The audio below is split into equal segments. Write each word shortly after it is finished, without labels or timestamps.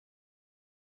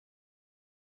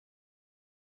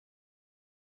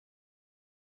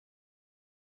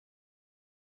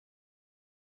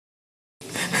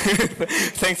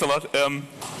Thanks a lot.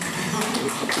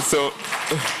 So,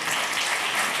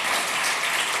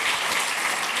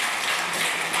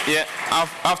 yeah,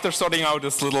 after sorting out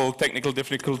this little technical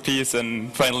difficulties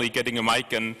and finally getting a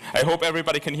mic, and I hope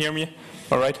everybody can hear me.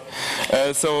 All right.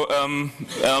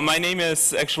 My name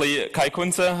is actually Kai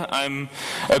Kunze. I'm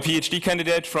a PhD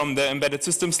candidate from the Embedded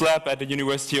Systems Lab at the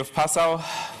University of Passau,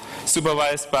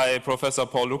 supervised by Professor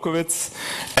Paul Lukowitz.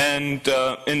 And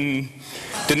in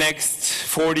the next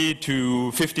 40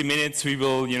 to 50 minutes, we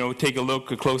will, take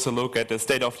a closer look at the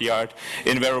state-of-the-art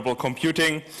in wearable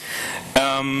computing.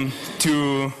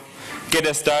 To get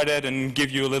us started and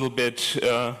give you a little bit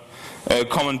a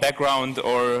common background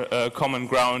or common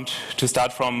ground to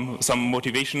start from some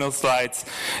motivational slides.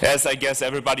 As I guess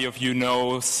everybody of you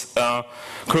knows,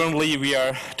 currently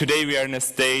today we are in a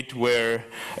state where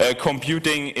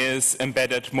computing is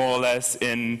embedded more or less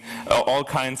in all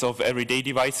kinds of everyday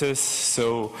devices.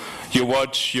 So your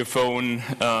watch, your phone,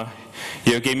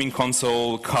 your gaming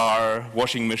console, car,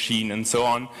 washing machine, and so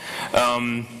on.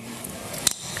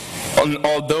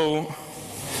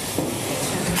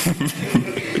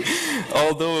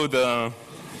 Although the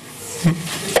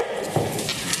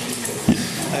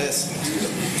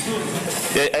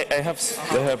I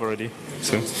have already,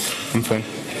 so I'm fine.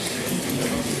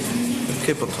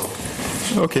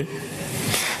 Okay.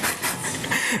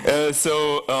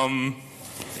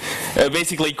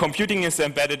 Basically, computing is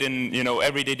embedded in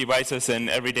everyday devices and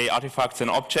everyday artifacts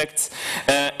and objects,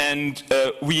 and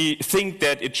we think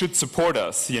that it should support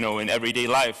us, in everyday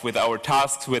life with our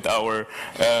tasks, with our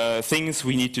things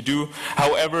we need to do.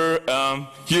 However,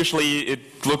 usually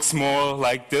it looks more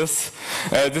like this.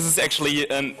 This is actually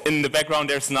in the background.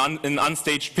 There's an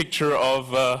unstaged picture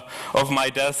of my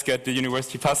desk at the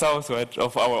University of Passau, so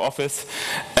of our office,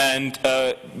 and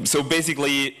so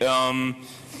basically.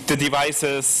 The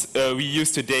devices we use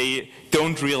today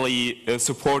don't really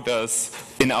support us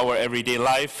in our everyday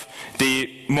life.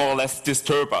 They more or less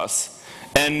disturb us.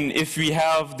 And if we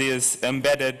have this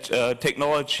embedded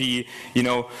technology,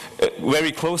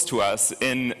 very close to us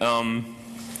and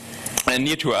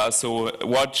near to us, so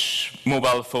watch,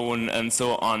 mobile phone, and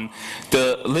so on,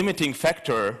 the limiting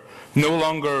factor no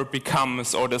longer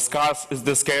becomes, or the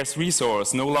scarce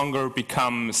resource no longer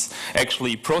becomes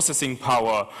actually processing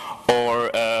power or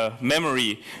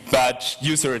memory, but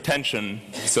user attention,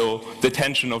 so the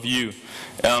attention of you.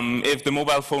 If the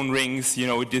mobile phone rings,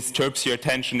 it disturbs your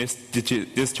attention, it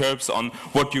disturbs on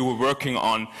what you were working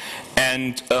on.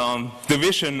 And the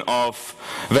vision of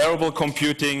wearable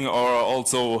computing, or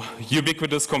also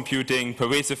ubiquitous computing,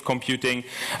 pervasive computing,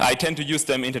 I tend to use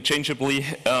them interchangeably.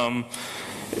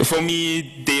 For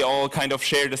me, they all kind of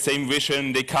share the same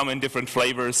vision. They come in different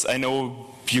flavors. I know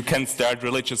you can start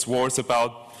religious wars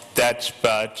about that,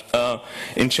 but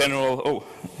in general,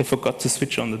 I forgot to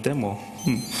switch on the demo.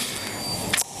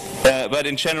 But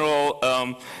in general,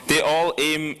 they all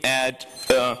aim at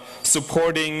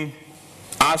supporting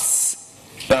us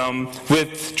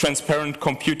with transparent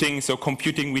computing, so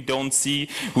computing we don't see,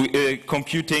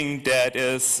 computing that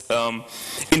is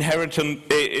inherent,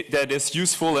 that is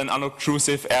useful and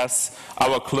unobtrusive as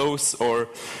our clothes or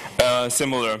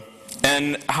similar.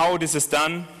 And how this is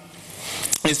done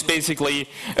is basically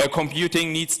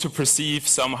computing needs to perceive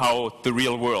somehow the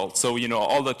real world. So,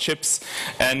 all the chips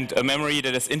and memory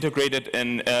that is integrated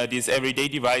in these everyday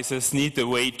devices need a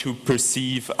way to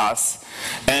perceive us.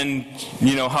 And,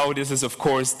 how this is of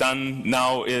course done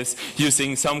now is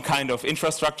using some kind of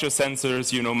infrastructure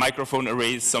sensors, microphone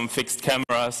arrays, some fixed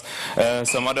cameras,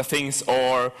 some other things,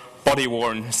 or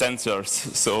body-worn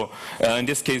sensors. So, in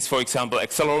this case, for example,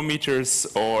 accelerometers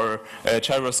or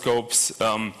gyroscopes,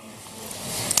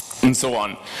 and so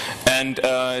on. And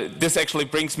this actually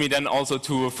brings me then also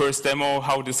to a first demo,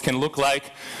 how this can look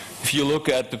like. If you look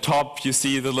at the top, you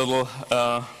see the little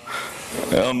a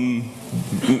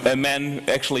man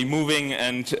actually moving,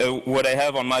 and what I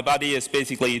have on my body is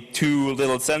basically two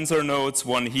little sensor nodes,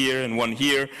 one here and one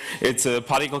here. It's a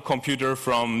particle computer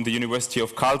from the University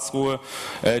of Karlsruhe,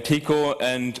 TECO,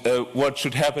 and what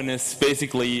should happen is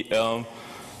basically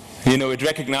it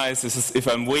recognizes if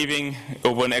I'm waving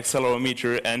over an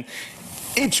accelerometer, and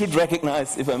it should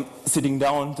recognize if I'm sitting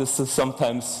down. This is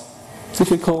sometimes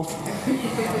difficult.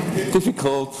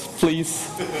 Difficult, please.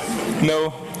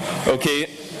 No? Okay.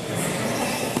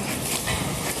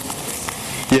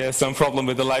 Yeah, some problem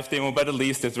with the live demo, but at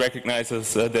least it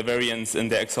recognizes the variance in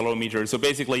the accelerometer. So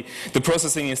basically, the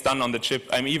processing is done on the chip.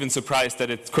 I'm even surprised that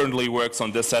it currently works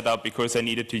on this setup because I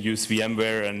needed to use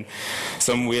VMware and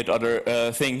some weird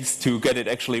other things to get it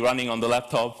actually running on the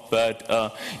laptop. But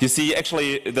you see,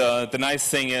 actually, the nice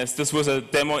thing is this was a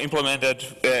demo implemented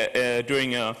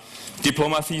during a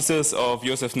diploma thesis of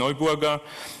Josef Neuburger.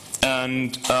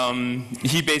 And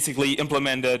he basically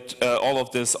implemented all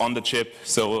of this on the chip.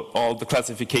 So all the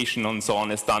classification and so on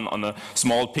is done on a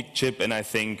small PIC chip, and I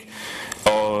think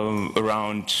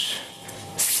around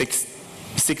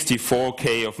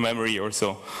 64K of memory or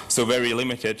so. So very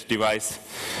limited device.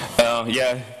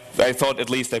 Yeah, I thought at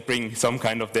least I'd bring some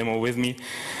kind of demo with me.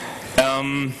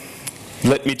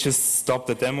 Let me just stop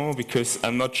the demo because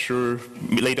I'm not sure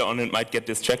later on it might get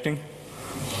distracting.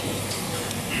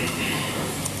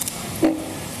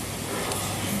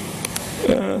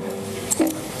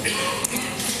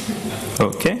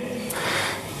 Okay,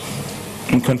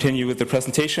 and continue with the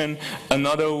presentation.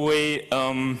 Another way,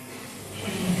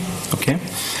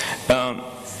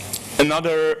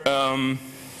 another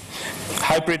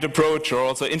hybrid approach, or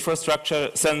also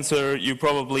infrastructure sensor you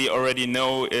probably already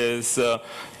know is the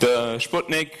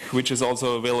Sputnik, which is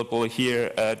also available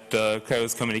here at the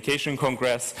Chaos Communication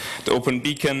Congress, the Open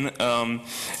Beacon.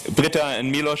 Britta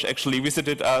and Milos actually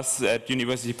visited us at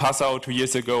University Passau 2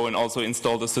 years ago and also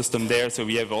installed a system there, so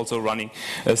we have also running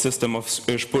a system of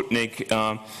Sputnik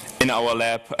in our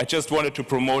lab. I just wanted to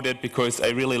promote it because I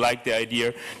really like the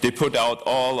idea. They put out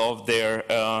all of their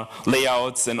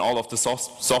layouts and all of the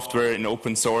software in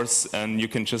open source, and you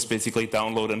can just basically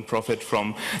download and profit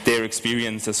from their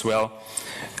experience as well.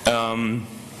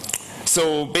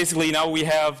 So basically now we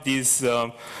have these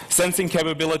sensing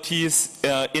capabilities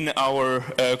in our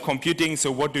computing.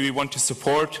 So what do we want to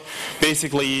support?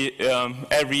 Basically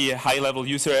every high-level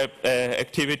user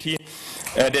activity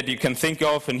that you can think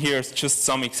of, and here's just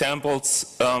some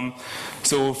examples.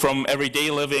 So from everyday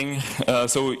living,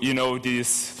 so you know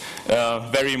these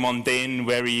very mundane,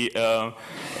 very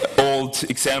old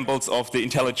examples of the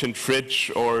intelligent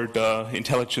fridge or the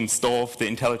intelligent stove, the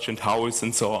intelligent house,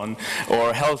 and so on,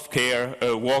 or healthcare,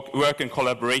 work and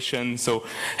collaboration, so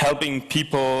helping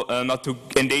people not to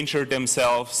endanger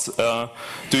themselves,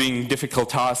 doing difficult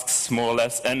tasks more or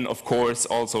less, and of course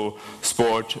also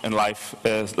sport and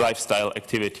lifestyle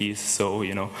activities, so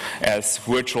you know, as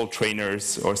virtual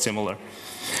trainers or similar.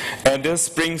 And this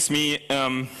brings me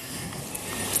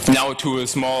now to a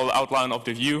small outline of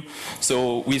the view.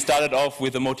 So we started off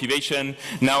with the motivation.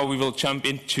 Now we will jump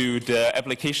into the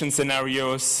application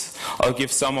scenarios. I'll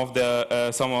give some of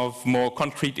more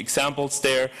concrete examples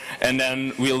there, and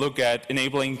then we'll look at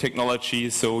enabling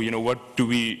technology. So you know, what do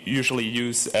we usually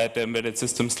use at the Embedded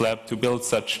Systems Lab to build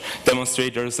such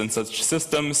demonstrators and such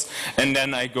systems? And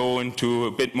then I go into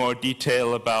a bit more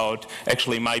detail about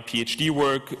actually my PhD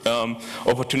work,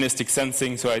 opportunistic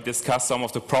sensing. So I discuss some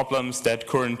of the problems that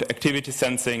current activity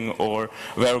sensing or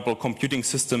wearable computing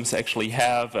systems actually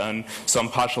have, and some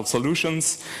partial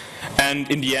solutions.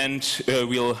 And in the end,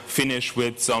 we'll finish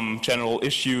with some general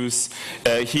issues.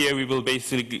 Here we will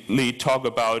basically talk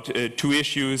about two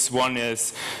issues. One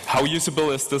is how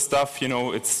usable is this stuff? You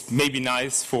know, it's maybe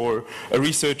nice for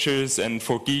researchers and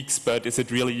for geeks, but is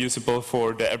it really usable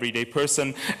for the everyday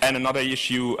person? And another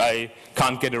issue I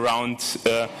can't get around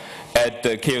at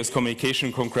the Chaos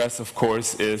Communication Congress, of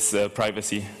course, is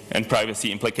privacy and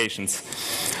privacy implications.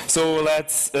 So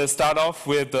let's start off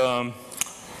with a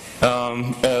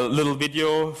little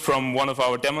video from one of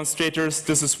our demonstrators.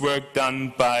 This is work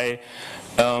done by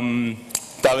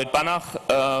David Banach,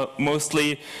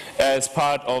 mostly as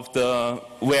part of the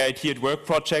Where IT at Work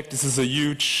project. This is a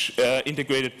huge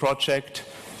integrated project.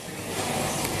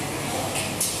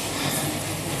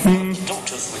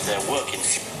 Doctors with their work in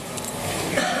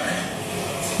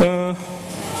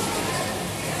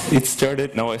it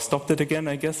started, now I stopped it again,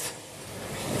 I guess.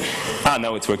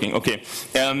 Now it's working, okay.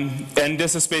 And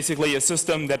this is basically a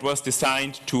system that was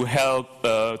designed to help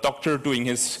a doctor doing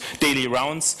his daily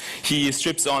rounds. He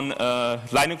strips on a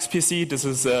Linux PC. This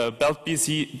is a Belt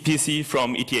PC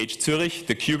from ETH Zurich,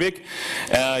 the Cubic.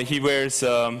 He wears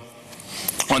on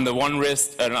the one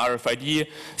wrist an RFID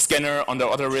scanner, on the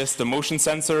other wrist a motion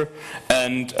sensor,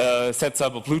 and sets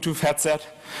up a Bluetooth headset.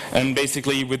 And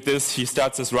basically with this, he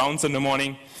starts his rounds in the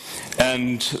morning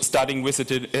and starting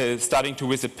to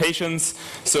visit patients.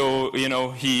 So,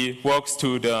 he walks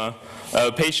to the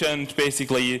patient,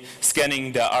 basically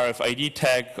scanning the RFID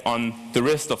tag on the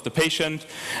wrist of the patient,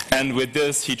 and with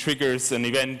this he triggers an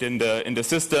event in the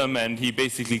system, and he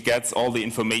basically gets all the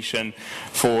information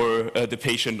for the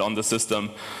patient on the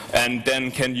system, and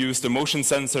then can use the motion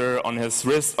sensor on his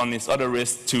wrist, on his other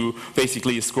wrist, to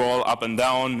basically scroll up and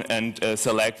down and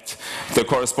select the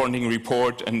corresponding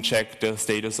report and check the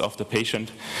status of the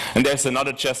patient. And there's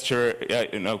another gesture.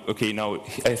 Okay, now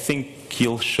I think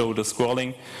he'll show the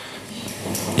scrolling.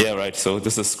 Yeah, right, so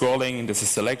this is scrolling, this is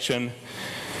selection.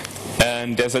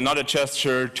 And there's another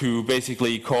gesture to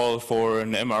basically call for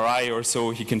an MRI or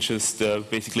so. He can just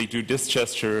basically do this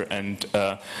gesture and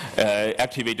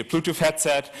activate the Bluetooth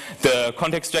headset. The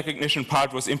context recognition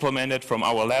part was implemented from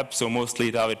our lab, so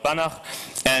mostly David Banach.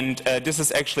 And this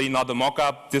is actually not a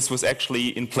mock-up. This was actually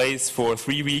in place for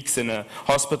 3 weeks in a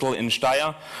hospital in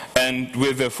Steyr, and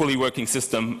with a fully working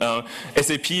system.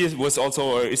 SAP is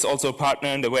also a partner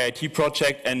in the WIT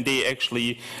project, and they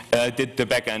actually did the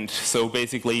backend. So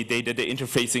basically, they did the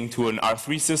interfacing to an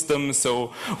R3 system.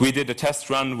 So we did a test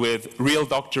run with real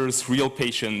doctors, real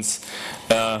patients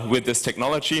with this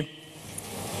technology.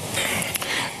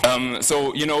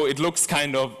 So, it looks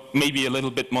kind of maybe a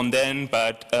little bit mundane,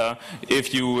 but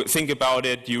if you think about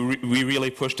it, we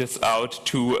really pushed this out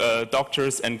to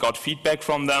doctors and got feedback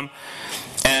from them.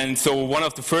 And so one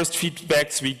of the first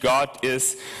feedbacks we got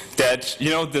is that,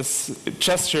 this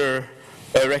gesture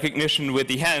recognition with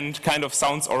the hand kind of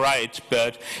sounds alright,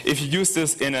 but if you use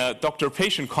this in a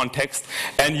doctor-patient context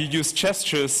and you use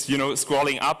gestures,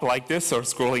 scrolling up like this or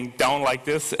scrolling down like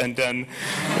this and then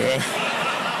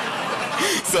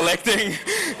selecting,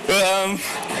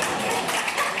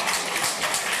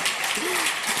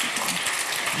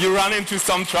 you run into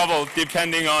some trouble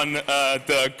depending on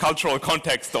the cultural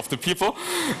context of the people.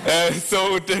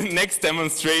 So the next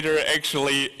demonstrator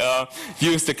actually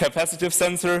used a capacitive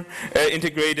sensor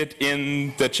integrated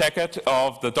in the jacket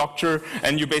of the doctor,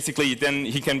 and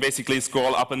he can basically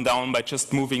scroll up and down by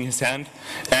just moving his hand,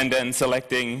 and then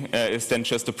selecting is then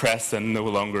just a press and no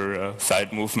longer a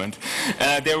side movement.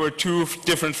 There were 2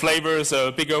 different flavors,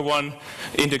 a bigger one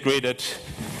integrated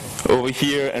over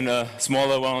here and a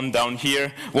smaller one down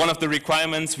here. One of the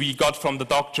requirements we got from the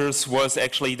doctors was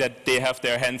actually that they have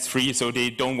their hands free, so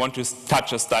they don't want to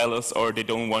touch a stylus or they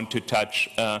don't want to touch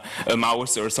a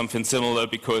mouse or something similar,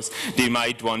 because they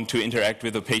might want to interact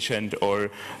with the patient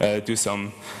or do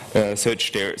some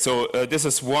search there. So this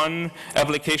is one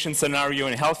application scenario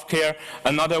in healthcare.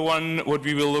 Another one, what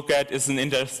we will look at, is an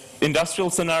industrial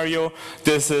scenario.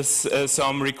 This is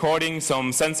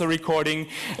some sensor recording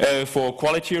for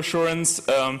quality assurance,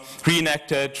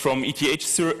 reenacted from ETH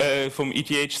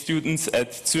students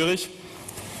at Zurich.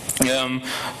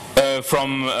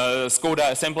 From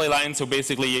Skoda assembly line. So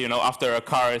basically, after a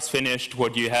car is finished,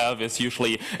 what you have is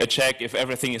usually a check if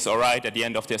everything is all right at the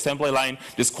end of the assembly line,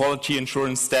 this quality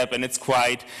assurance step, and it's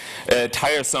quite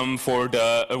tiresome for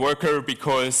the worker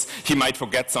because he might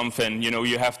forget something.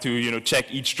 You have to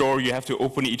check each door, you have to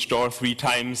open each door 3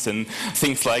 times and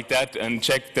things like that, and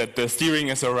check that the steering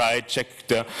is all right, check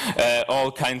the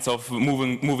all kinds of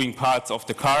moving parts of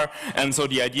the car. And so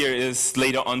the idea is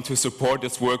later on to support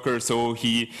this worker so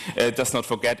he does not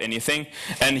forget anything.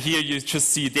 And here you just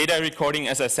see data recording,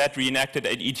 as I said, reenacted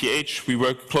at ETH. We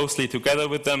work closely together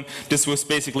with them. This was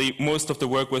basically, most of the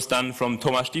work was done from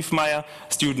Thomas Stiefmeier,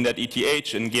 student at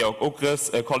ETH, and Georg Ogres,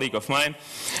 a colleague of mine.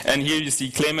 And here you see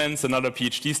Clemens, another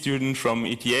PhD student from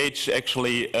ETH,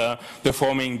 actually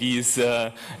performing these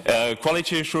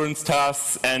quality assurance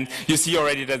tasks. And you see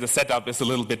already that the setup is a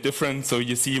little bit different. So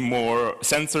you see more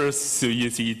sensors. So you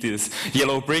see these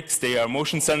yellow bricks, they are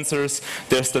motion sensors.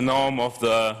 There's the norm of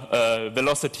the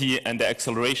velocity and the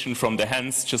acceleration from the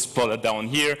hands, just plotted down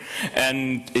here.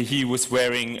 And he was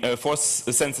wearing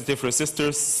force-sensitive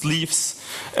resistor sleeves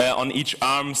on each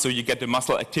arm, so you get the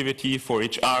muscle activity for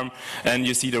each arm, and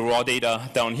you see the raw data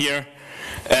down here.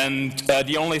 And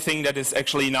the only thing that is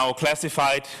actually now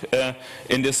classified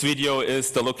in this video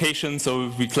is the location.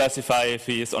 So we classify if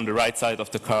he is on the right side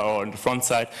of the car or on the front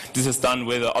side. This is done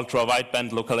with an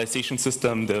ultra-wideband localization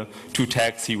system, the 2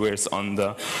 tags he wears on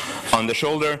the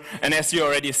shoulder. And as you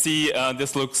already see,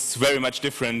 this looks very much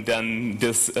different than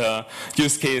this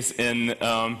use case in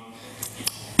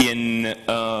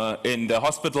the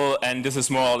hospital, and this is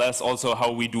more or less also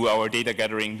how we do our data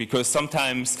gathering, because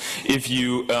sometimes if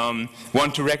you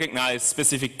want to recognize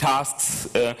specific tasks,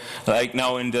 like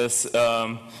now in this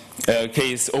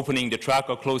case opening the truck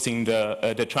or closing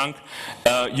the trunk,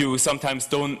 you sometimes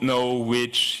don't know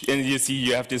which, and you see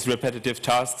you have this repetitive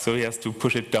task, so he has to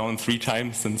push it down 3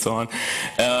 times and so on.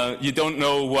 You don't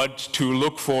know what to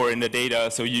look for in the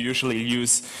data, so you usually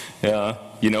use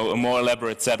you know, a more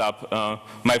elaborate setup.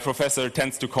 My professor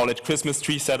tends to call it Christmas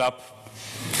tree setup,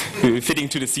 fitting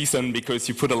to the season, because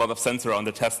you put a lot of sensor on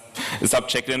the test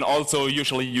subject, and also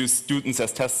usually use students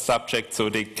as test subjects, so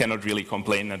they cannot really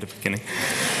complain at the beginning.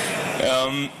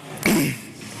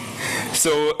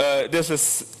 So this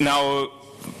is now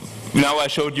I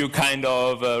showed you kind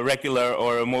of a regular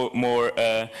or a more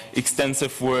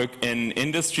extensive work in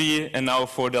industry, and now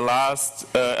for the last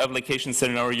application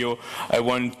scenario, I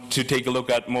want to take a look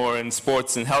at more in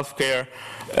sports and healthcare.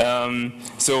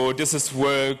 So this is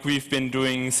work we've been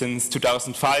doing since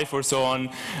 2005 or so on,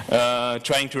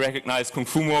 trying to recognize Kung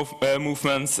Fu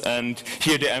movements, and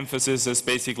here the emphasis is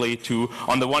basically to,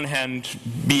 on the one hand,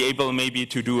 be able maybe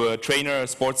to do a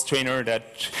sports trainer,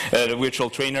 a virtual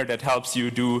trainer that helps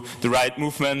you do the right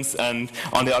movements, and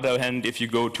on the other hand, if you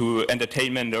go to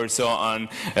entertainment or so on,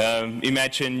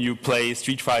 imagine you play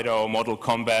Street Fighter or Mortal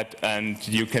Kombat, and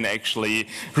you can actually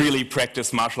really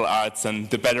practice martial arts, and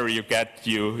the better you get,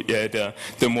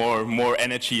 the more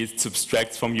energy it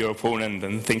subtracts from your opponent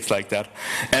and things like that.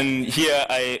 And here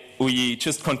we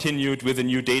just continued with a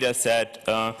new data set.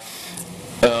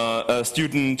 A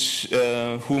student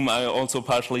whom I also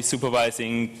partially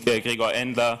supervising, Gregor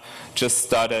Endler, just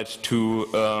started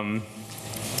to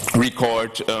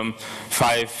record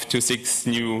 5 to 6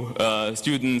 new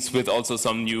students with also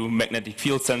some new magnetic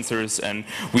field sensors, and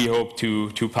we hope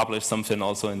to publish something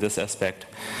also in this aspect.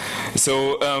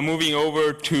 So moving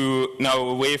over to now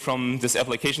away from this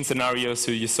application scenario,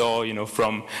 so you saw, you know,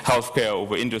 from healthcare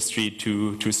over industry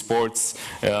to sports.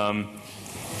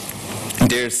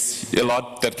 There's a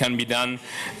lot that can be done.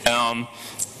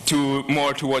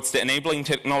 More towards the enabling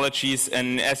technologies,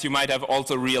 and as you might have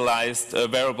also realized,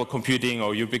 wearable computing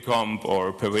or Ubicomp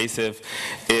or pervasive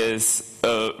is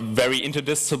a very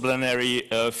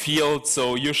interdisciplinary field.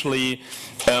 So usually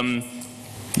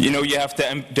you know, you have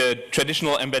the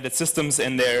traditional embedded systems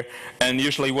in there, and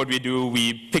usually what we do,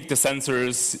 we pick the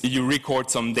sensors, you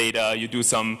record some data, you do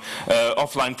some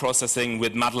offline processing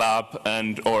with MATLAB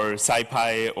or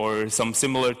SciPy or some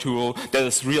similar tool that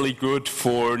is really good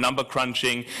for number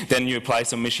crunching. Then you apply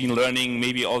some machine learning,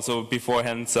 maybe also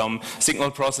beforehand some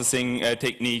signal processing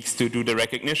techniques to do the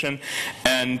recognition.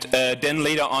 And then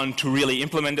later on, to really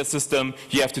implement the system,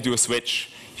 you have to do a switch.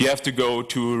 You have to go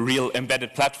to a real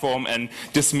embedded platform, and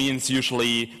this means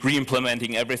usually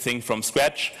re-implementing everything from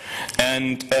scratch.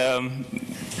 And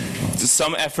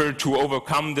some effort to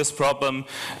overcome this problem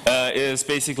is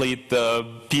basically the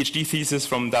PhD thesis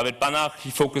from David Banach.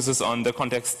 He focuses on the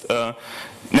context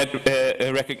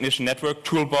recognition network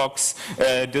toolbox.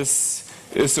 This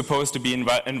is supposed to be an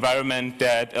environment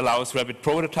that allows rapid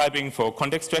prototyping for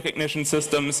context recognition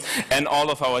systems, and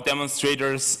all of our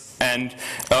demonstrators and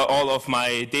all of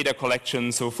my data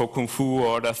collection, so for Kung Fu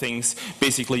or other things,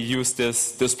 basically use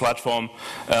this platform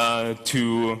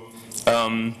to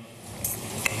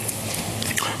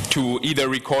either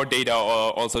record data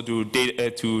or also do data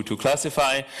to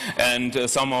classify. And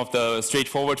some of the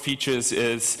straightforward features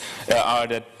are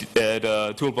that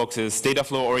the toolbox is data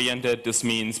flow oriented. This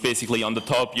means basically on the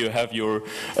top you have your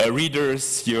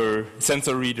readers, your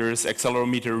sensor readers,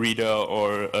 accelerometer reader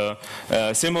or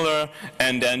similar,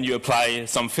 and then you apply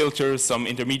some filters, some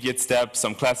intermediate steps,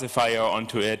 some classifier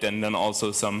onto it, and then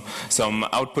also some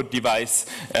output device.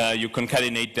 You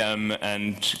concatenate them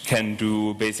and can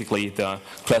do basically the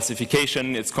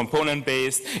classification. It's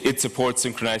component-based, it supports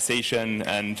synchronization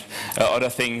and other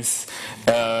things.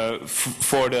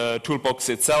 For the toolbox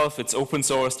itself, it's open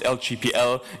sourced,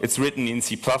 LGPL, it's written in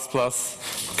C++.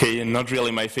 Okay, not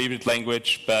really my favorite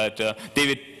language, but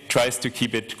David tries to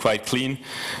keep it quite clean.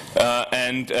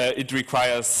 And it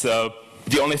requires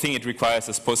the only thing it requires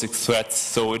is POSIX threads,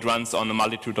 so it runs on a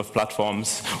multitude of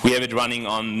platforms. We have it running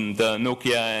on the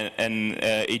Nokia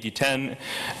N8010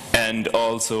 and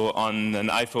also on an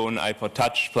iPhone, iPod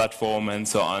Touch platform and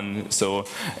so on. So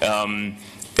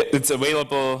it's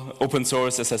available open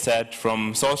source, as I said,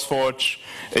 from SourceForge.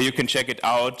 You can check it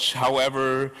out.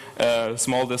 However,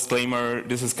 small disclaimer,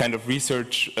 this is kind of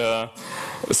research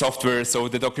software, so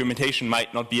the documentation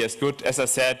might not be as good. As I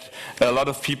said, a lot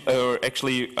of people,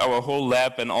 actually our whole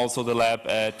lab and also the lab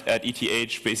at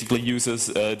ETH basically uses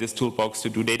this toolbox to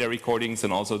do data recordings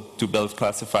and also to build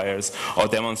classifiers or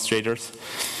demonstrators.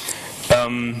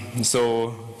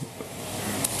 So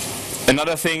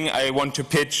another thing I want to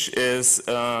pitch is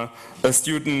a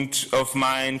student of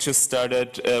mine just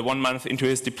started 1 month into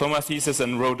his diploma thesis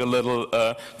and wrote a little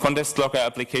context locker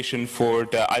application for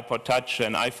the iPod Touch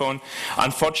and iPhone.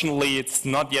 Unfortunately, it's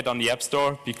not yet on the App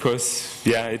Store because,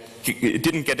 yeah, it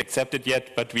didn't get accepted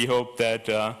yet, but we hope that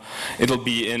it'll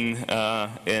be in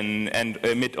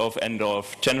mid of end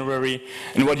of January.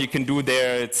 And what you can do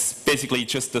there, it's basically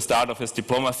just the start of his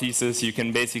diploma thesis. You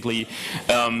can basically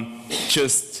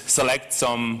just select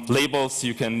some labels.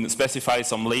 You can specify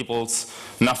some labels: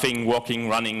 nothing, walking,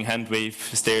 running, hand wave,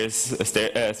 stairs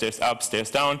up,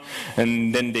 stairs down,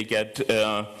 and then they get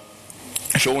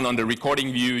shown on the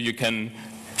recording view. You can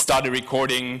start a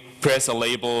recording, press a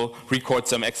label, record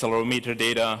some accelerometer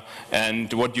data,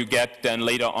 and what you get then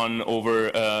later on over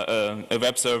a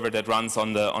web server that runs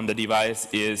on the device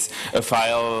is a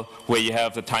file where you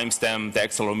have the timestamp, the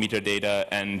accelerometer data,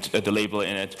 and the label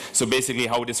in it. So basically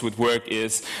how this would work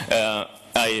is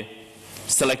I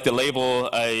select the label,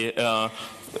 I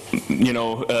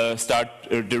start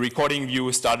the recording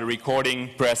view, start a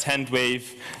recording, press hand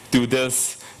wave, do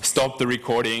this, stop the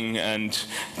recording, and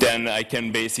then I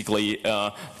can basically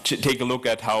take a look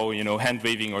at how hand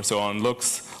waving or so on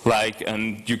looks like,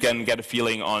 and you can get a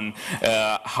feeling on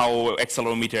how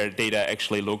accelerometer data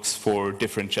actually looks for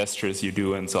different gestures you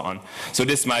do and so on. So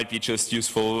this might be just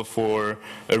useful for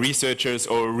researchers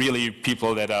or really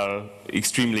people that are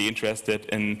extremely interested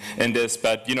in this,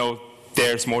 but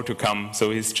there's more to come.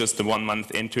 So he's just 1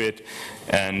 month into it,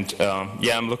 and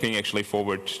yeah, I'm looking actually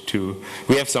forward to.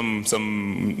 We have some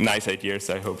nice ideas,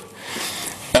 I hope.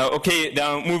 Okay,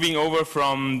 now moving over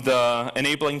from the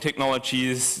enabling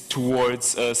technologies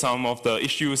towards some of the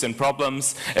issues and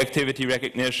problems activity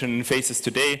recognition faces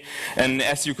today. And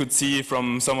as you could see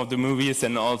from some of the movies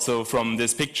and also from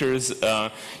these pictures,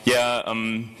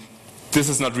 this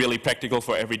is not really practical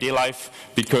for everyday life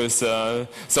because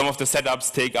some of the setups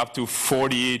take up to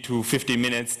 40 to 50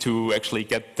 minutes to actually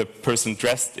get the person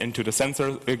dressed into the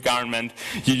sensor garment.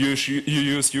 You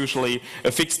use usually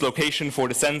a fixed location for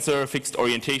the sensor, fixed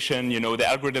orientation. The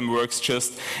algorithm works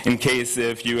just in case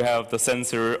if you have the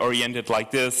sensor oriented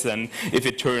like this, and if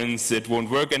it turns, it won't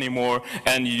work anymore.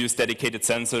 And you use dedicated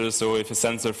sensors, so if a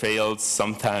sensor fails,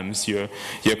 sometimes your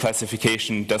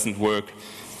classification doesn't work.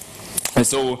 And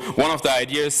so one of the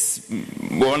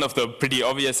pretty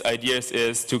obvious ideas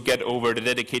is to get over the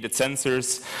dedicated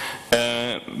sensors,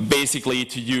 basically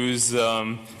to use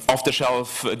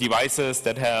off-the-shelf devices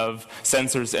that have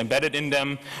sensors embedded in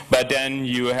them, but then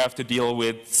you have to deal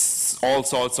with all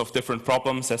sorts of different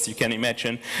problems, as you can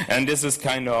imagine. And this is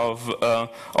kind of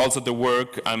also the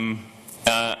work I'm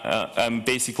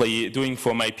basically doing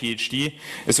for my PhD.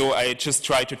 So I just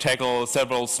try to tackle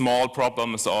several small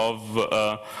problems of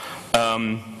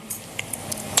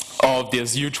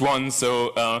these huge ones.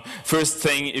 So first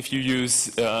thing, if you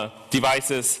use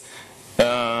devices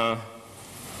that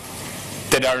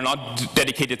are not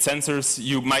dedicated sensors,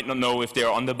 you might not know if they're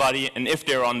on the body, and if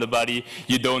they're on the body,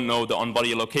 you don't know the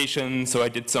on-body location. So I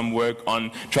did some work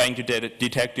on trying to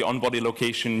detect the on-body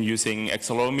location using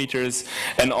accelerometers,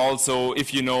 and also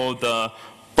if you know the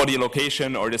body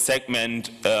location or the segment,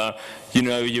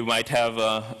 you might have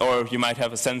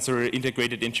a sensor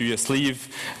integrated into your sleeve.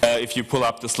 If you pull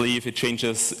up the sleeve, it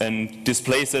changes and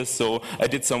displaces. So I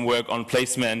did some work on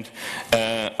placement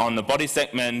on the body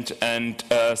segment, and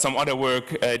some other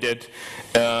work I did,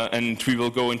 and we will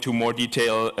go into more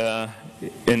detail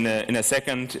in a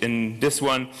second. In this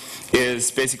one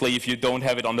is basically if you don't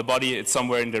have it on the body, it's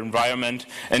somewhere in the environment,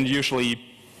 and usually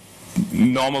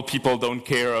normal people don't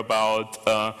care about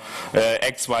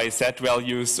X, Y, Z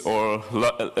values or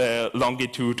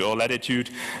longitude or latitude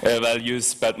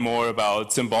values, but more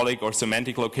about symbolic or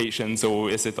semantic location. So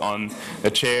is it on a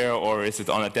chair or is it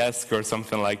on a desk or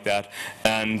something like that?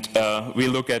 And we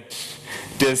look at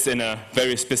this in a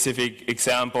very specific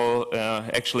example,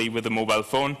 actually with a mobile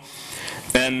phone.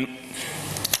 And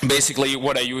basically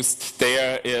what I used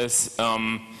there is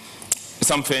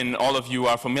something all of you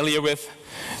are familiar with.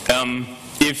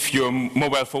 If your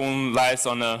mobile phone lies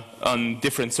on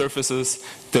different surfaces,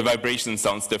 the vibration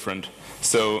sounds different.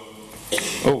 So,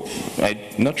 I'm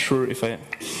not sure if I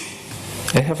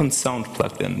haven't sound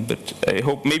plugged in, but I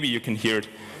hope maybe you can hear it.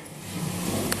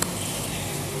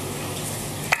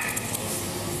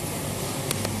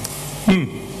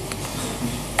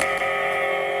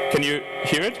 Can you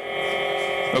hear it?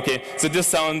 Okay, so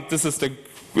this is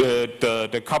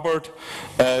the cupboard.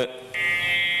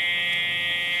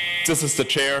 This is the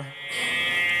chair,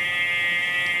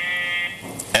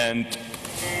 and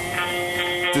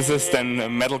this is then a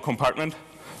metal compartment.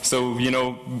 So,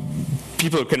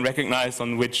 people can recognize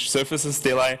on which surfaces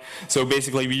they lie. So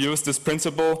basically we use this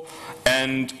principle,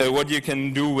 and what you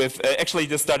can do with, actually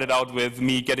this started out with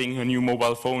me getting a new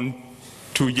mobile phone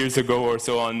 2 years ago or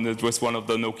so on. It was one of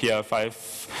the Nokia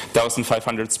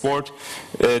 5500 Sport.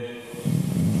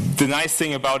 The nice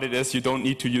thing about it is you don't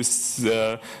need to use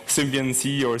Symbian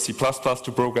C or C++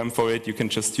 to program for it. You can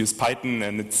just use Python,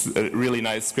 and it's a really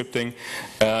nice scripting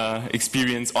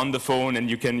experience on the phone, and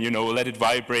you can, let it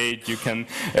vibrate, you can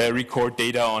record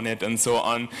data on it, and so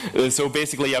on. So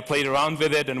basically I played around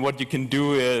with it, and what you can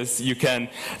do is you can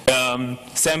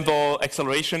sample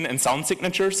acceleration and sound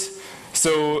signatures.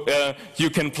 So you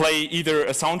can play either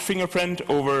a sound fingerprint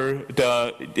over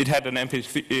it had an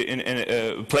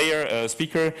MP3 player, a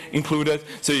speaker included,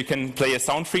 so you can play a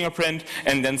sound fingerprint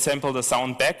and then sample the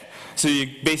sound back. So you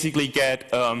basically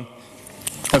get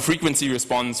a frequency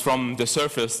response from the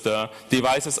surface the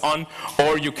device is on,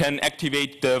 or you can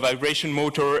activate the vibration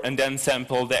motor and then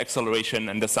sample the acceleration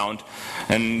and the sound.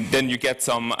 And then you get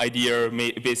some idea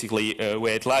basically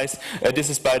where it lies. This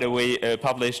is, by the way,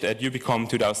 published at Ubicom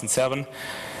 2007.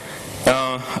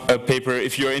 A paper,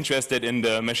 if you're interested in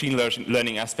the machine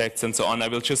learning aspects and so on. I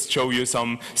will just show you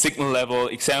some signal level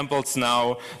examples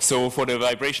now. So for the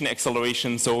vibration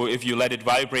acceleration, so if you let it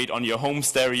vibrate on your home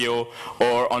stereo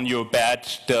or on your bed,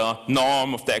 the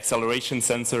norm of the acceleration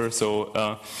sensor, so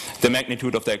the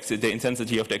magnitude of the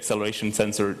intensity of the acceleration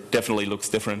sensor definitely looks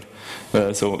different.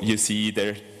 So you see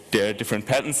there are different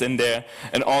patterns in there.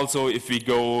 And also if we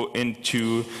go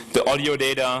into the audio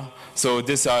data, so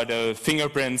these are the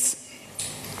fingerprints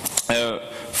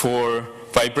for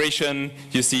vibration.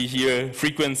 You see here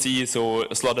frequency, so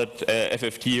slotted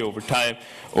FFT over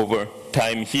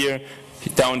time here.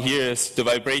 Down here is the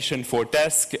vibration for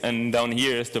desk, and down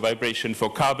here is the vibration for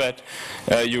carpet.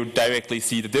 You directly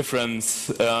see the difference.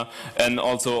 And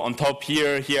also on top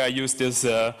here I use this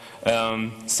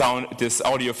this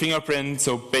audio fingerprint.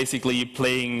 So basically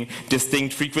playing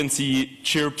distinct frequency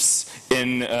chirps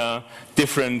in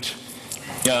different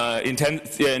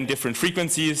in different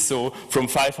frequencies, so from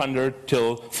 500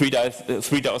 till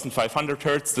 3,500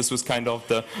 hertz. This was kind of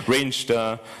the range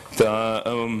the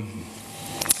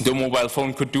mobile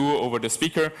phone could do over the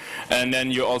speaker. And then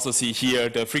you also see here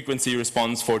the frequency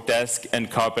response for desk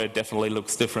and carpet definitely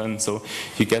looks different. So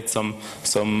you get some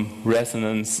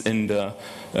resonance in the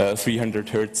 300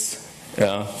 hertz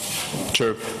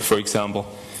chirp, for example.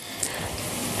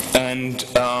 And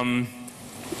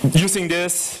using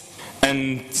this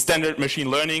and standard machine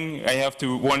learning, I have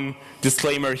one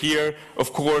disclaimer here.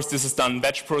 Of course, this is done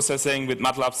batch processing with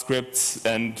MATLAB scripts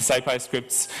and SciPy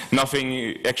scripts.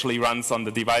 Nothing actually runs on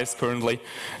the device currently.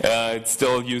 It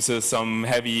still uses some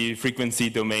heavy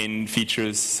frequency domain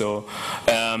features. So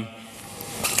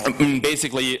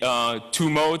basically, two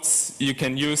modes. You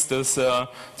can use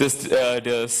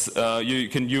you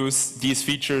can use these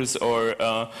features or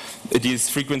these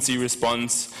frequency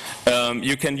response.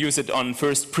 You can use it on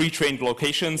first pre-trained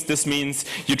locations. This means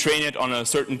you train it on a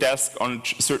certain desk, on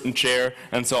a certain chair,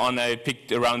 and so on. I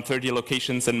picked around 30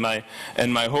 locations in my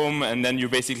home, and then you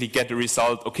basically get the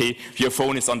result. Okay, your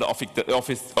phone is on the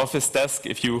office desk.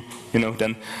 If you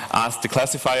then ask the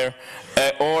classifier.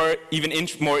 Or even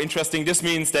more interesting, this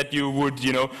means that you would,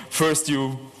 first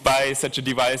you buy such a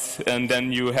device and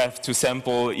then you have to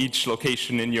sample each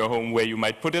location in your home where you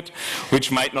might put it, which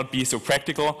might not be so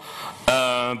practical,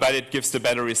 but it gives the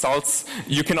better results.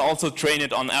 You can also train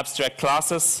it on abstract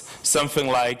classes, something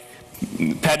like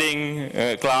padding,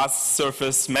 glass,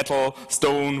 surface, metal,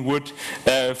 stone, wood.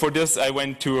 For this I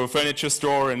went to a furniture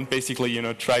store and basically,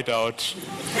 tried out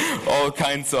all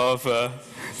kinds of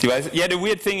devices. Yeah, the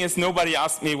weird thing is nobody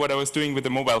asked me what I was doing with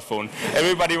the mobile phone.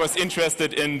 Everybody was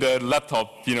interested in the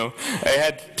laptop, I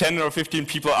had 10 or 15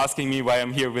 people asking me why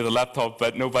I'm here with a laptop,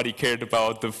 but nobody cared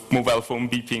about the mobile phone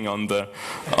beeping on the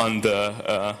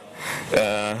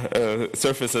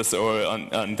surfaces or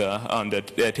on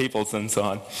the tables and so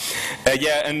on.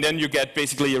 Yeah, and then you get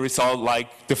basically a result like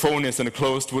the phone is in a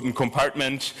closed wooden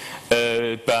compartment,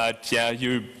 but yeah,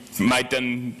 you might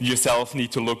then yourself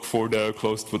need to look for the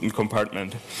closed wooden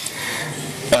compartment.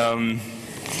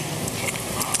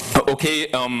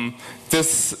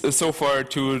 This so far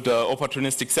to the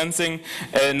opportunistic sensing.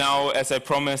 Now, as I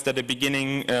promised at the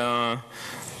beginning,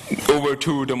 over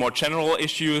to the more general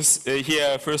issues. Here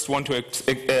I first want to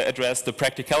address the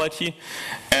practicality.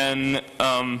 And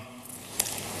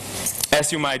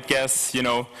as you might guess,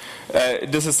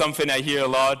 this is something I hear a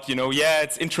lot. Yeah,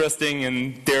 it's interesting,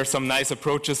 and there are some nice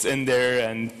approaches in there,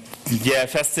 and yeah,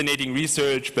 fascinating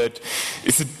research, but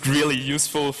is it really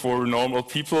useful for normal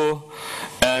people?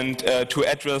 And to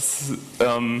address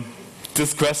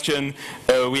this question,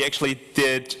 we actually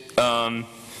did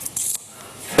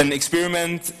an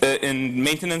experiment in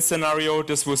maintenance scenario.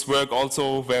 This was work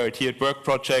also Verity at Work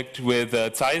project with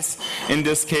Zeiss in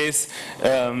this case,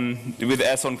 with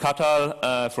Erson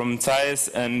Kattal from Zeiss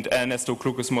and Ernesto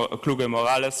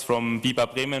Kluge-Morales from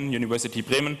BIBA Bremen, University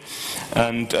Bremen,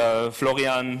 and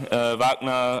Florian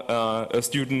Wagner, a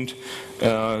student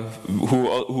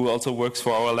who also works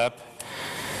for our lab.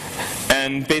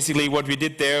 And basically what we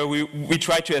did there, we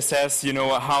tried to assess,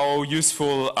 how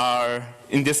useful are,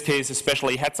 in this case,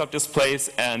 especially heads-up displays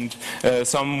and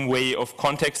some way of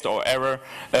context or error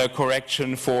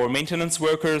correction for maintenance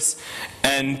workers.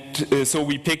 And so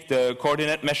we picked the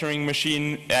coordinate measuring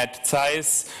machine at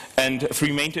Zeiss and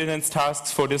 3 maintenance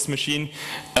tasks for this machine.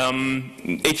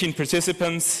 18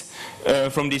 participants.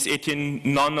 From these 18,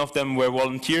 none of them were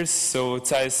volunteers, so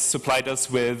Zeiss supplied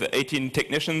us with 18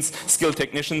 technicians, skilled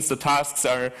technicians. The tasks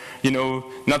are,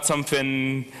 not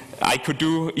something I could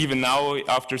do even now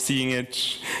after seeing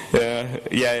it,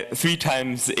 3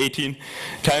 times, 18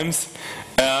 times.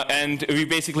 And we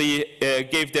basically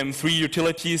gave them 3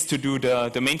 utilities to do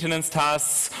the maintenance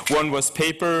tasks. One was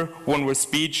paper, one was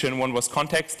speech, and one was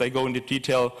context. I go into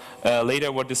detail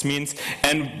later what this means.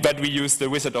 But we used the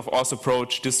Wizard of Oz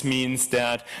approach. This means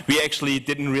that we actually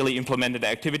didn't really implement an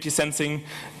activity sensing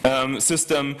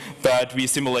system, but we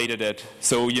simulated it.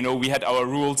 So, we had our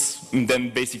rules, and then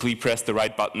basically pressed the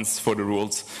right buttons for the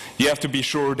rules. You have to be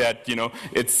sure that,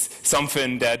 it's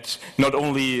something that not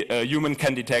only a human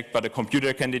can detect, but a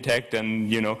computer can detect, and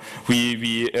we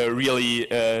really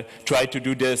tried to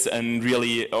do this and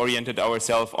really oriented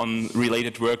ourselves on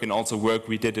related work and also work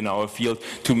we did in our field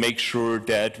to make sure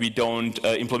that we don't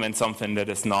implement something that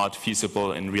is not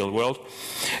feasible in real world.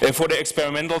 For the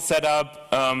experimental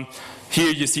setup,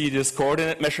 here you see this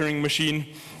coordinate measuring machine.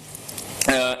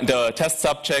 The test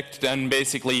subject then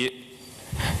basically,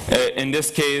 in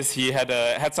this case, he had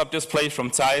a heads-up display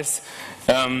from Zeiss.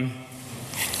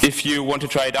 If you want to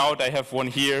try it out, I have one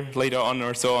here later on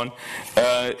or so on.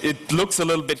 It looks a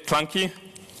little bit clunky,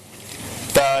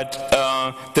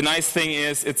 but the nice thing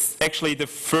is it's actually the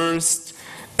first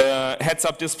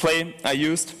heads-up display I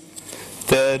used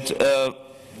that,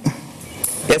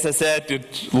 as I said,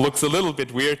 it looks a little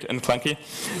bit weird and clunky,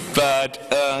 but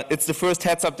it's the first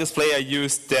heads-up display I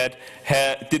used that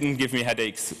didn't give me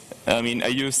headaches. I mean, I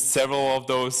used several of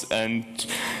those, and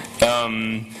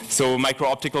so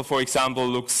micro-optical, for example,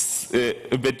 looks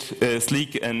a bit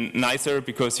sleek and nicer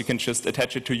because you can just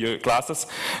attach it to your glasses,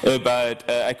 but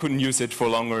I couldn't use it for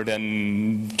longer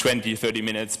than 20-30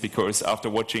 minutes because after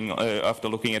looking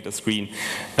at the screen,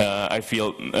 I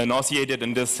feel nauseated,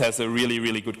 and this has a really,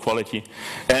 really good quality.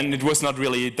 And it was not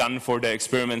really done for the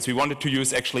experiments. We wanted to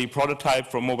use actually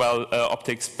prototype from mobile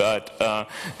optics, but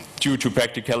due to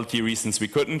practicality reasons we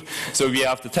couldn't. So we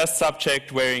have the test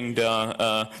subject wearing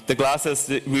the glasses.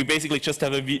 We basically just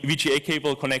have a VGA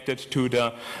cable connected to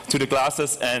the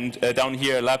glasses, and down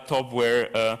here a laptop where,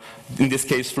 in this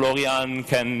case, Florian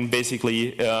can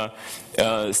basically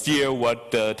steer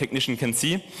what the technician can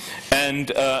see,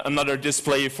 and another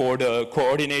display for the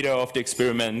coordinator of the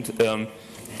experiment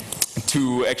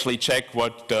to actually check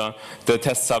what the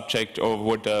test subject or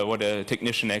what a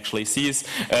technician actually sees.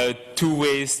 2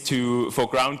 ways for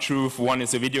ground truth. One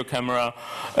is a video camera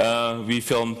we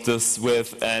filmed this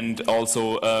with, and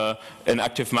also an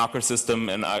active marker system,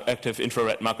 an active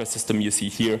infrared marker system you see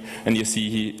here, and you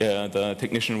see the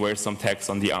technician wears some tags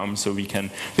on the arm, so we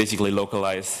can basically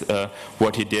localize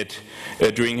what he did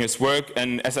during his work.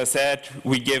 And as I said,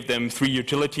 we gave them 3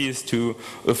 utilities to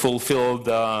fulfill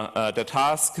the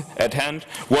task at hand.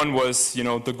 One was,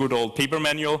 the good old paper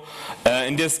manual.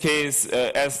 In this case,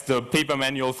 as the paper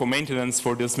manual for maintenance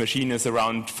for this machine is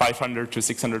around 500 to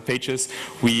 600 pages,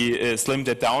 we slimmed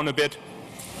it down a bit.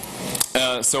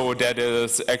 So that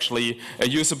is actually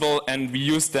usable, and we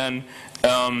used then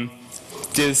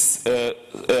this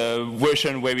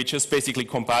version where we just basically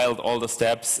compiled all the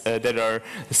steps that are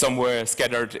somewhere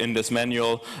scattered in this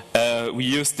manual. We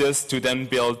used this to then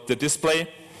build the display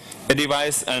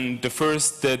device, and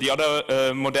the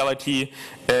other modality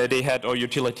they had, or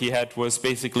utility had, was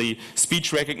basically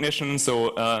speech recognition, so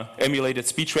emulated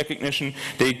speech recognition.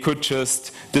 They could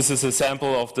just, this is a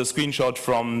sample of the screenshot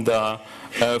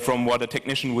from what a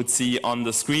technician would see on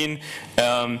the screen.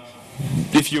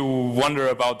 if you wonder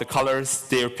about the colors,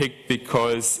 they are picked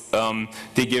because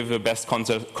they give the best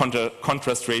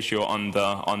contrast ratio on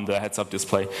the heads-up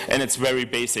display, and it's very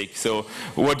basic. So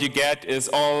what you get is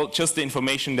all just the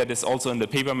information that is also in the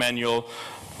paper manual,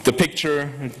 the picture,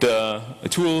 the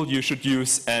tool you should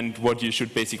use, and what you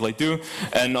should basically do.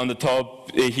 And on the top,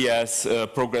 he has a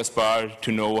progress bar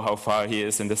to know how far he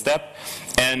is in the step.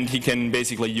 And he can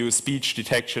basically use speech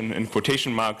detection in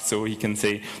quotation marks, so he can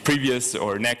say previous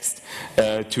or next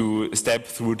to step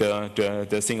through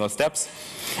the single steps.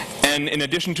 And in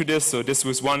addition to this, so this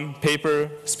was one, paper,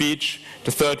 speech.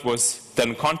 The third was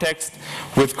then context.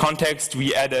 With context,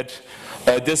 we added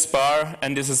this bar,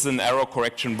 and this is an error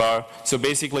correction bar. So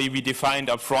basically, we defined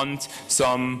up front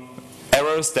some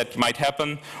errors that might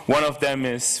happen. One of them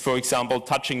is, for example,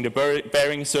 touching the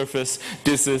bearing surface.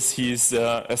 This is he's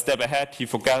a step ahead. He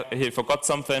forgot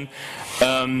something.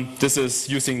 This is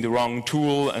using the wrong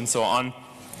tool, and so on.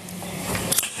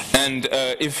 And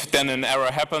if then an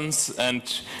error happens, and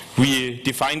we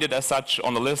defined it as such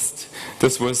on the list,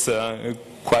 this was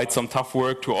quite some tough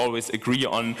work to always agree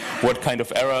on what kind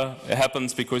of error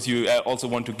happens, because you also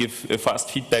want to give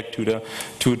fast feedback to the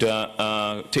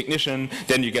technician.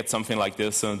 Then you get something like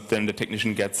this, and then the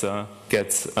technician gets a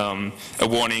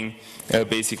warning,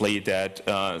 basically that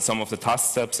some of the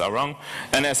task steps are wrong.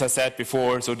 And as I said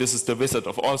before, so this is the Wizard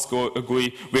of Oz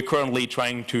GUI. We're currently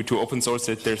trying to open source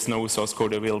it. There's no source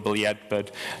code available yet,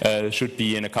 but should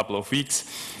be in a couple of weeks.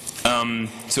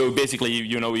 So basically,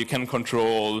 you can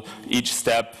control each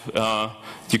step,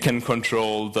 you can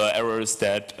control the errors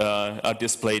that are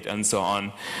displayed, and so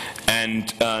on.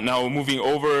 And now moving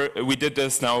over, we did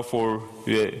this now for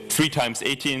 3 times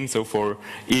 18, so for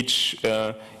each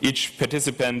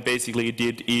participant basically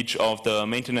did each of the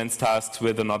maintenance tasks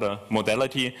with another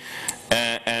modality.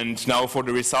 And now for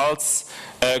the results,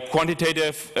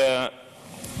 quantitative, oh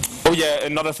yeah,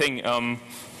 another thing.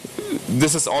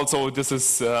 This is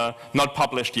not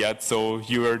published yet, so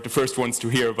you are the first ones to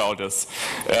hear about this.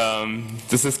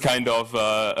 This is kind of,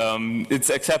 it's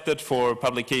accepted for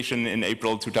publication in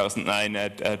April 2009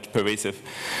 at Pervasive.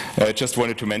 Just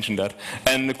wanted to mention that.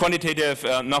 And quantitative,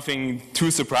 nothing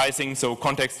too surprising, so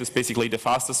context is basically the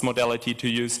fastest modality to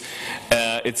use.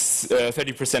 It's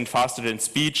 30% faster than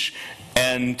speech,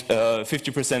 and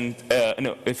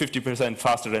 50%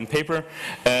 faster than paper,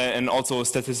 and also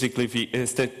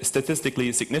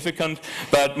statistically significant.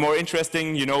 But more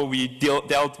interesting, we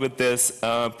dealt with this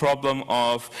problem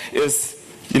of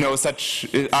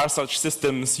are such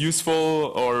systems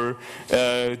useful, or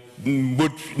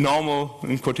would normal,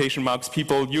 in quotation marks,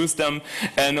 people use them?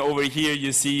 And over here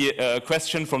you see a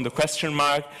question from the question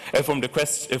mark, from the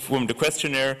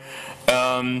questionnaire.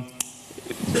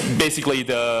 Basically,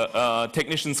 the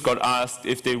technicians got asked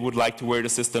if they would like to wear the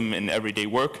system in everyday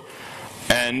work.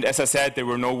 And as I said, there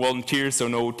were no volunteers, so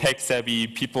no tech-savvy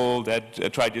people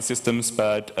that tried the systems,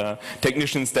 but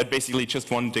technicians that basically just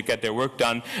wanted to get their work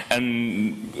done.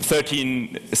 And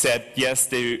 13 said yes,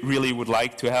 they really would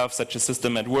like to have such a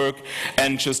system at work,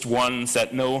 and just 1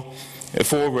 said no.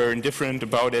 4 were indifferent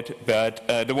about it, but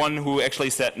the one who actually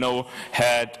said no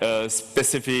had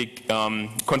specific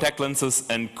contact lenses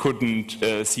and couldn't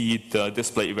see the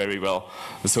display very well.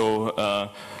 So,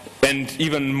 and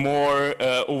even more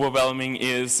overwhelming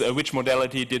is which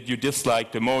modality did you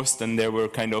dislike the most? And there were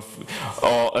kind of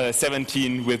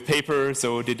 17 with paper,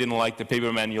 so they didn't like the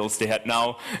paper manuals they had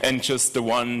now, and just the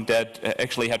one that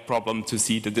actually had problem to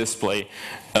see the display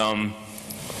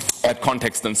at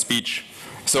context and speech.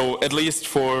 So at least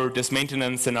for this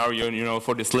maintenance scenario,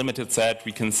 for this limited set,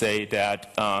 we can say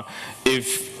that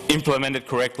if implemented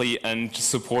correctly and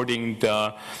supporting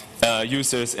the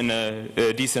users in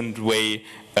a decent way,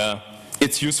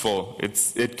 it's useful.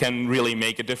 It can really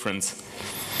make a difference.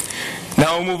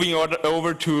 Now moving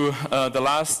over to the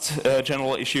last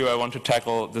general issue I want to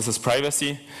tackle, this is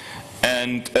privacy.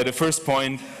 And the first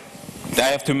point I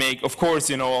have to make, of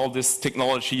course, all this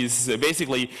technology is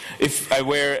basically, if I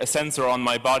wear a sensor on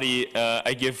my body,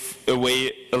 I give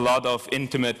away a lot of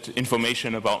intimate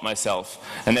information about myself,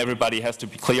 and everybody has to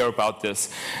be clear about this.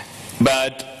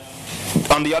 But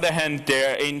on the other hand,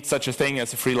 there ain't such a thing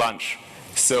as a free lunch.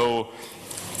 So,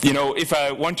 if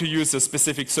I want to use a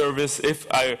specific service, if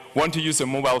I want to use a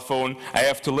mobile phone, I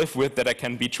have to live with that I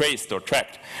can be traced or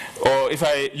tracked. Or if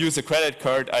I use a credit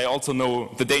card, I also know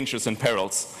the dangers and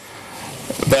perils.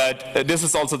 But this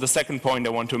is also the second point I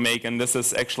want to make, and this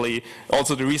is actually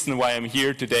also the reason why I'm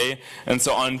here today, and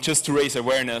so on, just to raise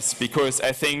awareness, because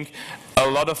I think a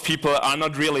lot of people are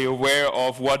not really aware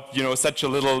of what, you know, such a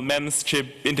little MEMS chip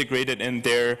integrated in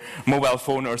their mobile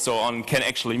phone or so on can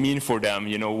actually mean for them.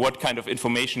 You know, what kind of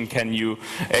information can you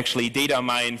actually data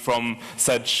mine from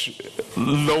such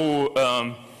low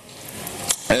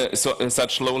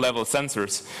such low-level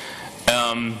sensors.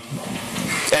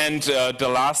 And the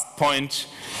last point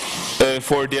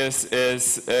for this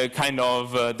is kind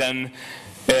of then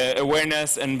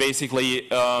awareness, and basically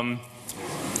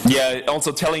yeah,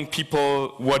 also telling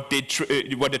people what the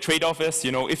trade-off is.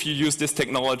 You know, if you use this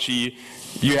technology,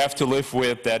 you have to live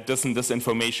with that this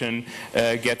information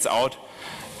gets out.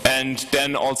 And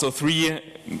then also 3,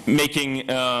 making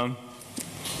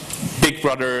Big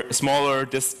Brother smaller.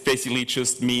 This basically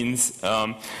just means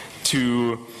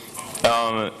to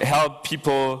help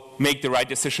people make the right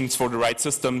decisions for the right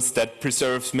systems that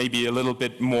preserves maybe a little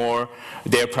bit more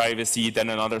their privacy than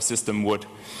another system would.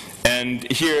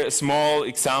 And here a small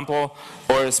example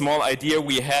or a small idea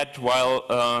we had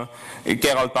while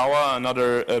Gerald Bauer,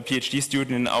 another PhD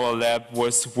student in our lab,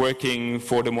 was working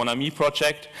for the Mon Ami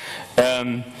project.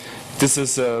 This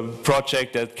is a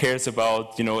project that cares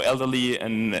about, you know, elderly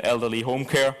and elderly home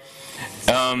care.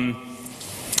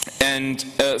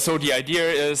 So the idea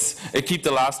is keep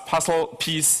the last puzzle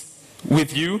piece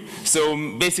with you. So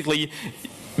basically,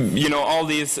 you know, all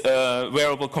these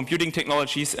wearable computing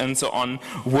technologies and so on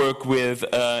work with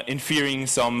inferring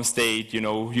some state, you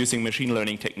know, using machine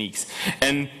learning techniques.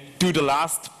 And do the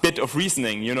last bit of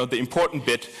reasoning, you know, the important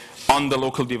bit, on the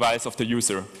local device of the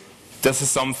user. This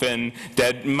is something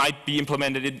that might be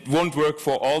implemented. It won't work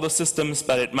for all the systems,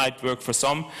 but it might work for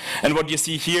some. And what you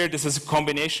see here, this is a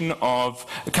combination of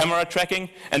camera tracking,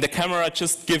 and the camera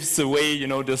just gives away, you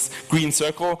know, this green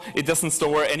circle. It doesn't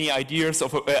store any IDs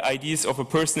of a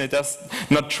person. It does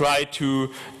not try to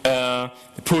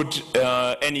put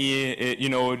any, you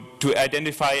know, to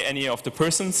identify any of the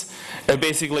persons.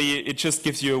 Basically, it just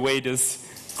gives you away this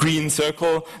green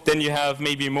circle. Then you have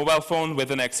maybe a mobile phone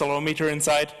with an accelerometer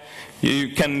inside. You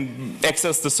can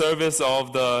access the service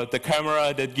of the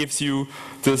camera that gives you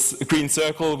this green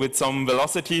circle with some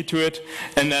velocity to it,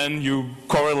 and then you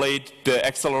correlate the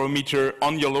accelerometer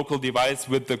on your local device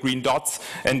with the green dots,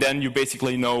 and then you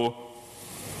basically know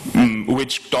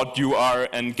which dot you are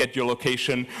and get your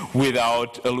location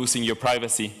without losing your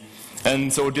privacy.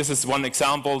 And so this is one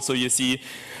example. So you see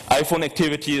iPhone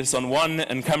activity is on 1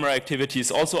 and camera activity is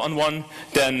also on 1.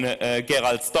 Then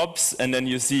Gerald stops, and then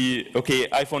you see, okay,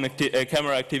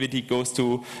 camera activity goes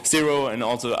to 0, and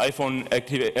also the iPhone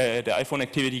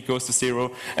activity goes to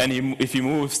 0. And if he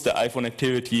moves, the iPhone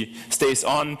activity stays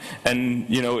on. And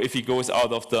you know, if he goes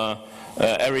out of the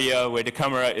area where the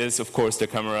camera is, of course, the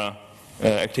camera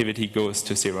activity goes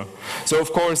to 0. So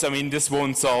of course, I mean, this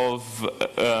won't solve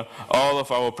all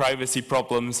of our privacy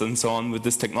problems and so on with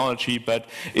this technology, but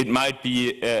it might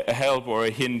be a help or a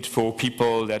hint for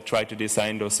people that try to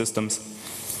design those systems.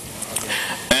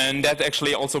 And that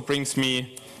actually also brings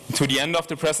me to the end of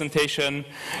the presentation.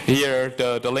 Here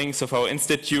the links of our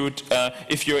institute.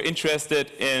 If you're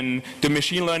interested in the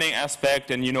machine learning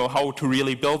aspect and you know how to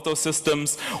really build those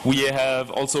systems, we have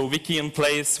also a wiki in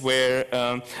place where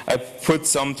I put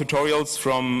some tutorials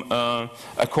from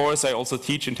a course I also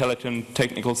teach, Intelligent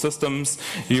Technical Systems.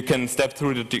 You can step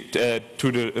through the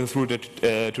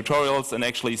tutorials and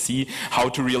actually see how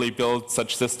to really build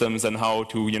such systems and how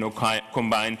to, you know,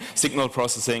 combine signal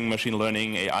processing, machine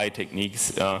learning, AI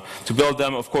techniques to build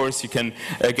them. Of course, you can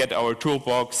get our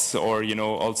toolbox, or, you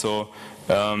know, also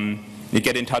you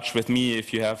get in touch with me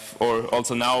if you have, or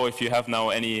also now if you have now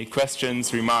any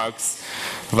questions, remarks,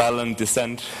 violent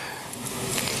dissent.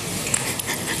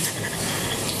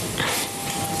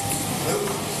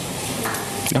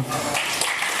 No.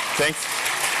 Thanks.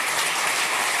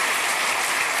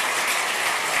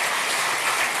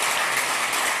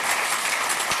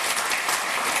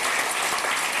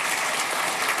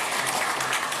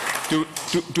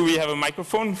 Do we have a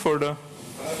microphone for the?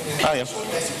 Ah, yeah.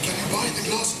 Can you buy the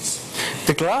glasses?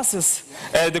 The glasses.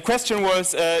 The question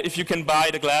was if you can buy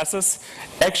the glasses.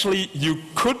 Actually, you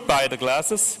could buy the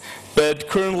glasses, but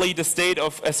currently the state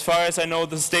of, as far as I know,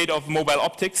 the state of mobile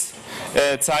optics,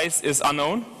 Zeiss, is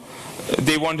unknown.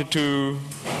 They wanted to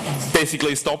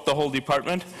basically stop the whole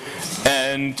department,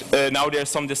 and now there's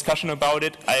some discussion about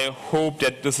it. I hope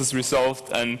that this is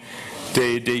resolved and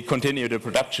they continue the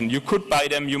production. You could buy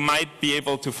them, you might be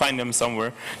able to find them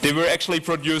somewhere. They were actually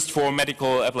produced for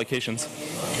medical applications.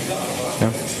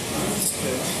 Yeah.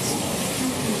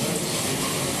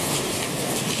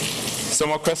 Some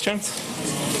more questions?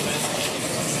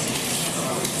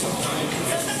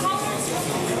 Does the color,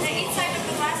 the inside of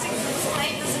the plastic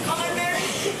display, does the color vary?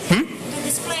 The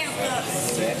display of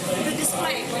the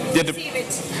display, when you receive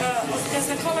it, does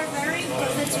the color vary?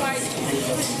 Because that's why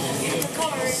the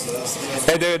color is...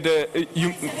 Is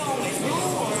it always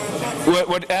blue or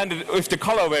what? And if the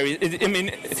color varies, I mean...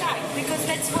 Inside, because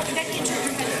that's what that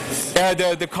interprets.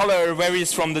 The color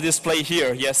varies from the display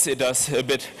here. Yes, it does a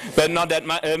bit, but not that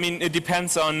much. I mean, it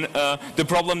depends on the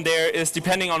problem. There is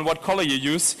depending on what color you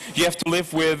use. You have to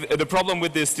live with the problem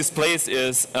with these displays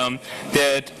is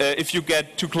that if you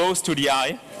get too close to the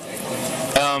eye,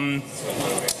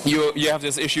 you have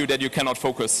this issue that you cannot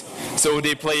focus. So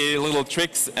they play little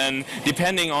tricks, and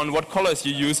depending on what colors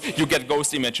you use, you get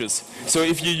ghost images. So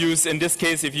if you use, in this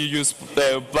case, if you use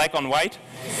black on white,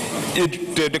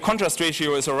 the contrast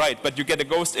ratio is alright, but you get a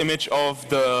ghost image of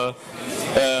the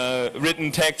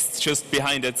written text just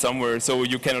behind it somewhere, so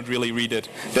you cannot really read it.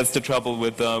 That's the trouble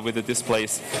with the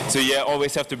displays. So you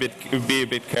always have to be a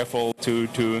bit careful to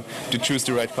choose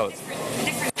the right colors.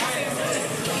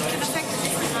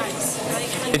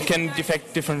 It can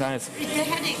affect different eyes. The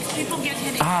headaches, people get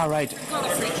headaches. Ah, right. Color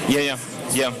freaking.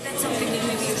 Yeah. That's something that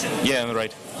maybe you should. Yeah,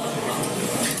 right.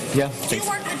 Yeah, Do you thanks.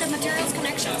 work with the materials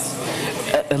connections?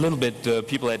 A little bit,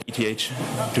 people at ETH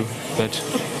do, but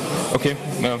okay.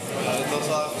 No.